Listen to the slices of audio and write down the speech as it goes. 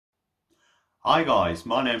Hi guys,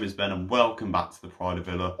 my name is Ben and welcome back to the Pride of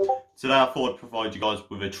Villa. Today I thought I'd provide you guys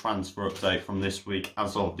with a transfer update from this week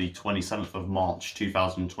as of the 27th of March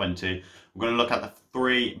 2020. We're going to look at the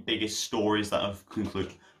three biggest stories that have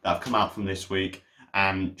come out from this week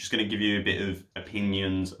and just going to give you a bit of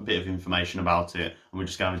opinions, a bit of information about it, and we're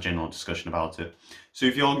just going to have a general discussion about it. So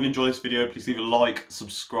if you are going to enjoy this video, please leave a like,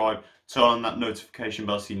 subscribe, turn on that notification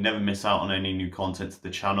bell so you never miss out on any new content to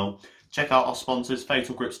the channel. Check out our sponsors,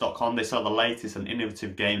 fatalgrips.com. They sell the latest and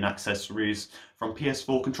innovative gaming accessories from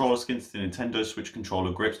PS4 controller skins to Nintendo Switch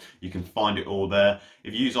controller grips. You can find it all there.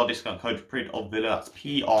 If you use our discount code PRIDOFVILLA, that's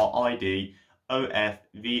PRIDOFVILA,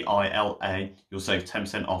 you'll save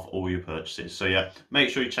 10% off all your purchases. So yeah, make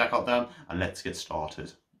sure you check out them and let's get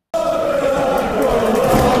started.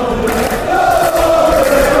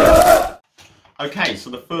 Okay, so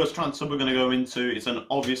the first transfer we're going to go into is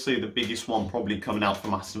obviously the biggest one probably coming out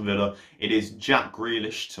from Aston Villa. It is Jack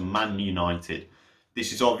Grealish to Man United.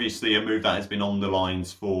 This is obviously a move that has been on the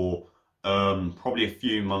lines for probably a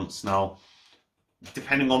few months now.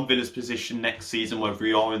 Depending on Villa's position next season, whether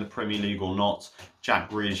we are in the Premier League or not, Jack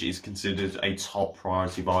Grealish is considered a top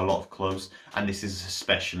priority by a lot of clubs, and this is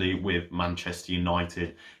especially with Manchester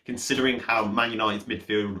United. Considering how Man United's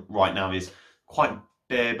midfield right now is quite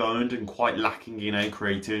bare-boned and quite lacking in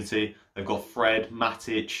creativity. They've got Fred,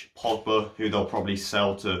 Matic, Pogba, who they'll probably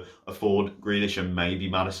sell to afford Grealish and maybe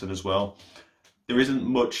Maddison as well. There isn't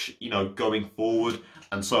much, going forward,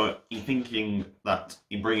 and so in thinking that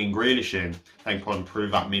in bringing Grealish in, they can probably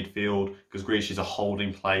improve that midfield because Grealish is a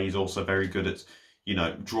holding play. He's also very good at,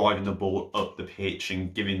 driving the ball up the pitch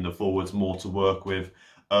and giving the forwards more to work with.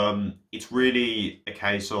 It's really a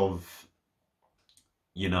case of,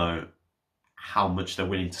 how much they're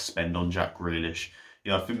willing to spend on Jack Grealish.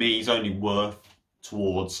 For me, he's only worth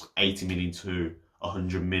towards 80 million to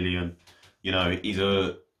 100 million. He's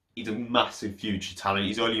a massive future talent.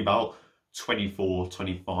 He's only about 24,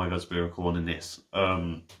 25 as we're recording this.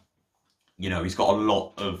 He's got a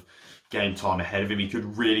lot of game time ahead of him. He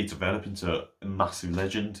could really develop into a massive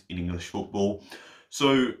legend in English football.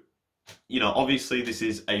 So, obviously this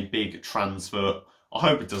is a big transfer. I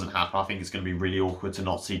hope it doesn't happen. I think it's going to be really awkward to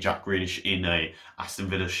not see Jack Grealish in a Aston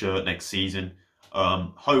Villa shirt next season.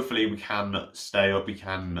 Hopefully we can stay up. We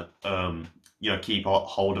can, keep our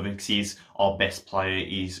hold of him because he's our best player.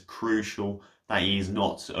 He's crucial that he is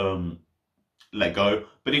not let go.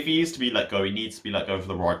 But if he is to be let go, he needs to be let go for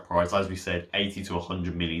the right price. As we said, 80 to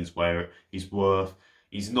 100 million is where he's worth.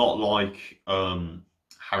 He's not like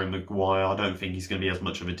Harry Maguire. I don't think he's going to be as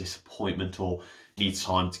much of a disappointment or needs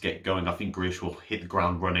time to get going. I think Grealish will hit the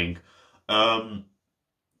ground running. I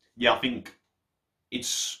think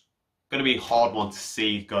it's going to be a hard one to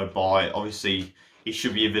see go by. Obviously, he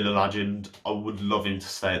should be a Villa legend. I would love him to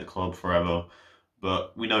stay at the club forever,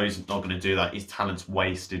 but we know he's not going to do that. His talent's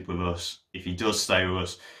wasted with us if he does stay with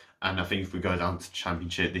us. And I think if we go down to the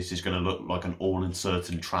Championship, this is going to look like an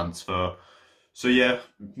all-uncertain transfer. So yeah,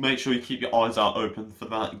 make sure you keep your eyes out open for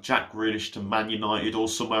that. Jack Grealish to Man United or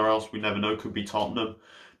somewhere else, we never know, could be Tottenham.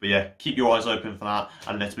 But yeah, keep your eyes open for that,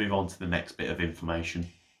 and let's move on to the next bit of information.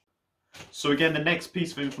 So again, the next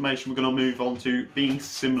piece of information we're going to move on to, being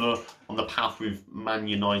similar on the path with Man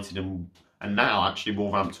United and now actually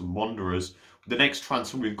Wolverhampton Wanderers. The next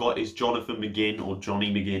transfer we've got is Jonathan McGinn, or Johnny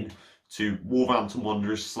McGinn, to Wolverhampton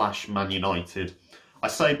Wanderers / Man United. I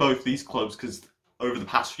say both these clubs because over the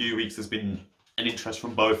past few weeks there's been an interest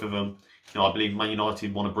from both of them. I believe Man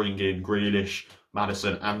United want to bring in Grealish,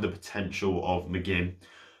 Maddison, and the potential of McGinn.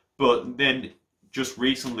 But then just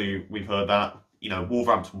recently we've heard that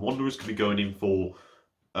Wolverhampton Wanderers could be going in for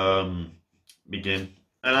McGinn.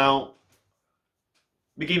 And now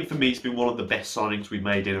McGinn for me has been one of the best signings we've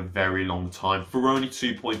made in a very long time. For only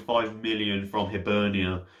 2.5 million from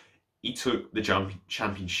Hibernia, he took the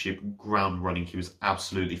Championship ground running. He was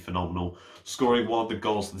absolutely phenomenal, scoring one of the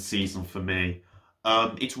goals of the season for me.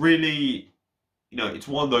 It's really, it's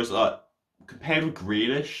one of those that, compared with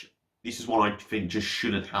Grealish, this is one I think just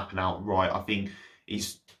shouldn't happen outright. I think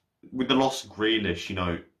with the loss of Grealish,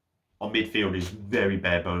 our midfield is very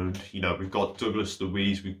bare-boned. We've got Douglas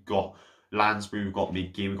Luiz, we've got Lansbury, we've got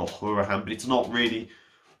McGinn, we've got Hourihane, but it's not really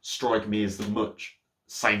striking me as the much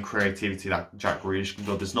same creativity that Jack Grealish can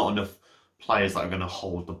do. There's not enough players that are going to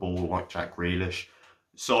hold the ball like Jack Grealish.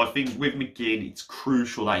 So I think with McGinn, it's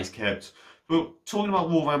crucial that he's kept. But talking about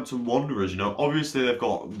Wolverhampton Wanderers, obviously they've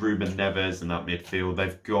got Ruben Neves in that midfield.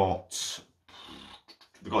 They've got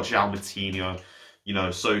João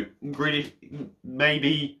Moutinho, so really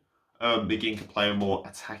maybe McGinn can play a more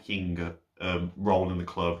attacking role in the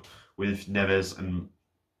club with Neves and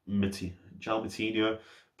João Moutinho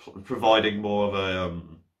providing more of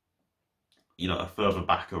a a further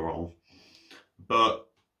backer role. But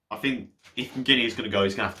I think if McGinn is going to go,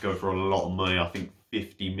 he's going to have to go for a lot of money. I think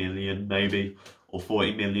 50 million maybe, or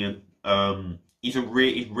 40 million. He's a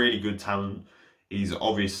really good talent. He's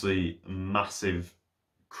obviously a massive,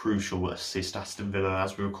 crucial assist Aston Villa.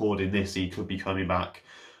 As we're recording this, he could be coming back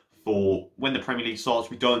for when the Premier League starts.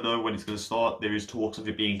 We don't know when it's going to start. There is talks of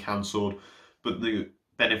it being cancelled, but the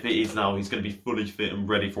benefit is now he's going to be fully fit and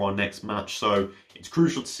ready for our next match. So it's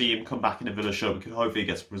crucial to see him come back in a Villa shirt. We can hopefully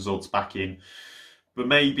get some results back in. But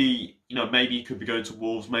maybe, maybe he could be going to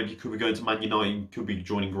Wolves, maybe he could be going to Man United, he could be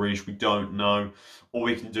joining Grealish, we don't know. All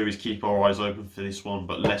we can do is keep our eyes open for this one,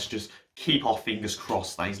 but let's just keep our fingers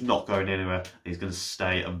crossed that he's not going anywhere, he's going to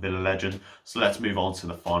stay a Villa legend. So let's move on to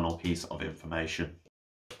the final piece of information.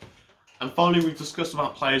 And finally, we've discussed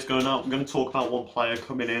about players going out. We're going to talk about one player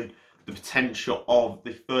coming in, the potential of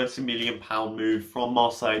the £30 million move from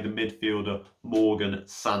Marseille, the midfielder Morgan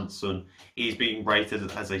Sanson. He's being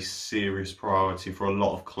rated as a serious priority for a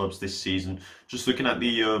lot of clubs this season. Just looking at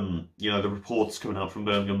the the reports coming out from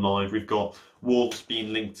Birmingham Live, we've got Wolves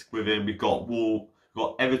being linked with him. We've got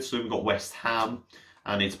Everton, we've got West Ham,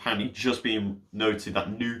 and it's apparently just being noted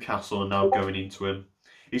that Newcastle are now going into him.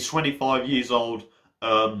 He's 25 years old.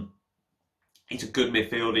 He's a good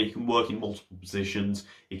midfielder. He can work in multiple positions.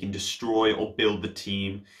 He can destroy or build the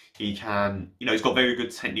team. He can, he's got very good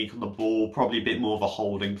technique on the ball. Probably a bit more of a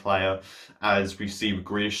holding player, as we see with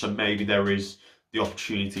Grealish. So maybe there is the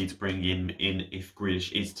opportunity to bring him in if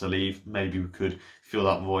Grealish is to leave. Maybe we could fill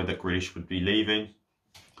that void that Grealish would be leaving.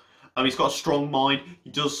 He's got a strong mind.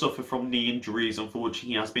 He does suffer from knee injuries.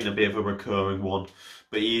 Unfortunately, he has been a bit of a recurring one,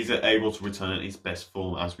 but he is able to return at his best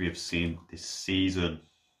form, as we have seen this season.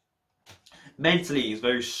 Mentally, he's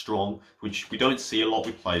very strong, which we don't see a lot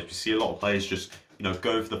with players. We see a lot of players just,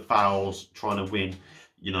 go for the fouls, trying to win,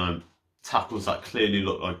 tackles that clearly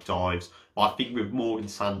look like dives. But I think with Morgan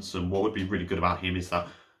Sanson, what would be really good about him is that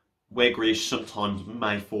where Grealish sometimes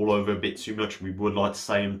may fall over a bit too much, we would like to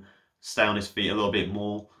say him stay on his feet a little bit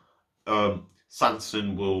more.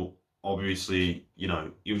 Sanson will obviously,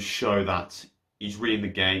 he'll show that he's reading the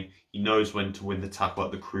game. He knows when to win the tackle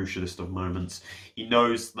at the crucialist of moments. He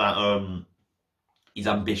knows that he's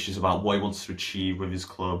ambitious about what he wants to achieve with his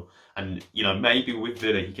club. And, maybe with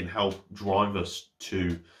Villa, he can help drive us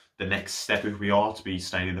to the next step if we are to be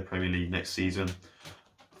staying in the Premier League next season.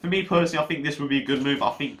 For me personally, I think this would be a good move.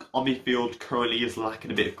 I think our midfield currently is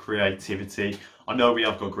lacking a bit of creativity. I know we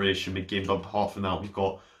have got Grealish and McGinn, but apart from that, we've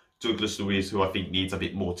got Douglas Luiz, who I think needs a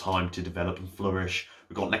bit more time to develop and flourish.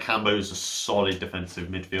 We've got Nakambo, who's a solid defensive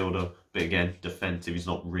midfielder, but again, defensive is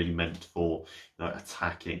not really meant for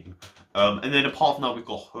attacking. And then apart from that, we've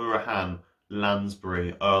got Hurahan,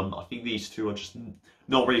 Lansbury. I think these two are just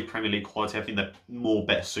not really Premier League quality. I think they're more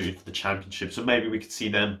better suited for the Championship. So maybe we could see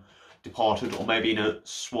them departed, or maybe in a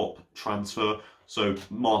swap transfer. So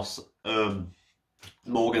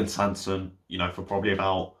Morgan Sanson, for probably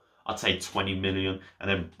about, I'd say 20 million, and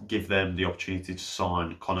then give them the opportunity to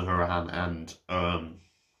sign Conor Hurahan and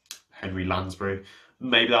Henry Lansbury.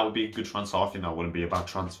 Maybe that would be a good transfer. I think that wouldn't be a bad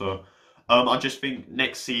transfer. I just think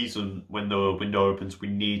next season, when the window opens, we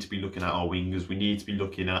need to be looking at our wingers. We need to be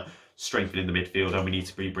looking at strengthening the midfield, and we need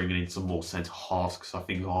to be bringing in some more centre halves, because I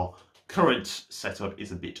think our current setup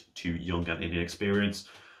is a bit too young and inexperienced.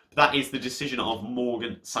 That is the decision of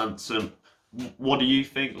Morgan Sanson. What do you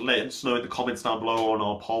think? Let us know in the comments down below on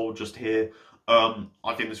our poll just here. I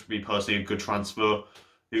think this would be personally a good transfer.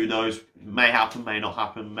 Who knows? May happen, may not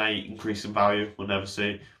happen, may increase in value. We'll never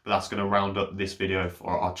see. But that's going to round up this video for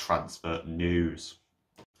our transfer news.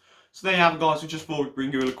 So there you have it, guys. We just thought we'd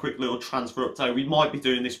bring you a quick little transfer update. We might be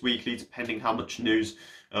doing this weekly, depending how much news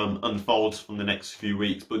unfolds from the next few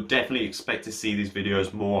weeks. But definitely expect to see these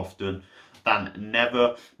videos more often than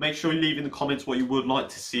never. Make sure you leave in the comments what you would like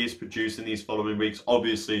to see us produce in these following weeks.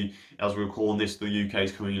 Obviously, as we're recording this, the UK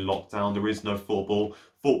is currently locked down. There is no football.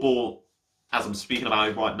 As I'm speaking about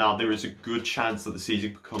it right now, there is a good chance that the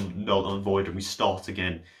season becomes null and void and we start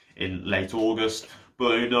again in late August.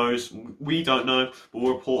 But who knows? We don't know. But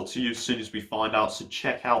we'll report to you as soon as we find out. So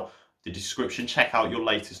check out the description. Check out your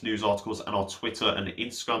latest news articles and our Twitter and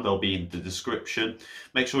Instagram. They'll be in the description.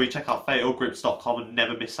 Make sure you check out fatalgrips.com and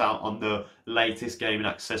never miss out on the latest gaming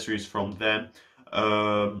accessories from them.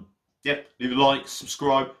 Yeah, leave a like,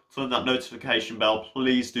 subscribe, turn that notification bell.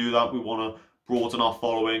 Please do that. We want to broaden our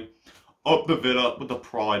following. Up the Villa with the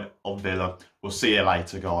pride of Villa. We'll see you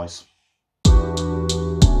later, guys.